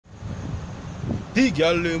The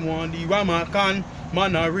girl them want the Ramakon.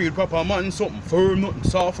 Man a real proper man, something firm, nothing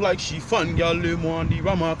soft like she fun. Girl them want the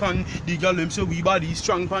Ramakon. The girl them say we body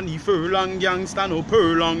strong pan the furlong. Gang stand up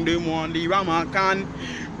furlong, them want the Ramakon.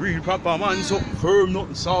 Real proper man, something firm,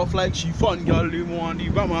 nothing soft like she fun. Girl them want the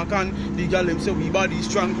Ramakon. The girl them say we body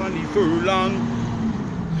strong pan the furlong.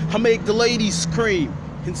 I make the ladies scream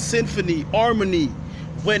in symphony, harmony.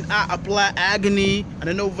 When I apply agony and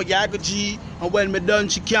I know Viagra G, and when me done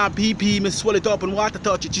she can't pee, me swell it up and water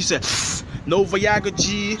touch it. She said, no Viagra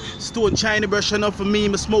G, stone China brush enough for me.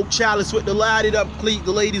 Me smoke chalice with the lighted up cleat.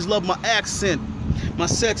 The ladies love my accent. My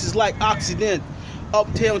sex is like oxidant.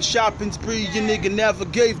 Uptown shopping spree, your nigga never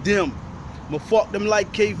gave them. Me fuck them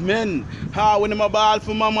like cavemen. How when them a ball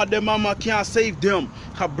for mama, their mama can't save them.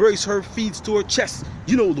 I brace her feet to her chest.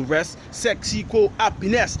 You know the rest. Sex equal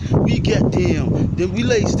happiness. We get them, then we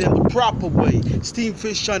lace them the proper way. Steam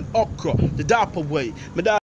fish and okra, the dapper way.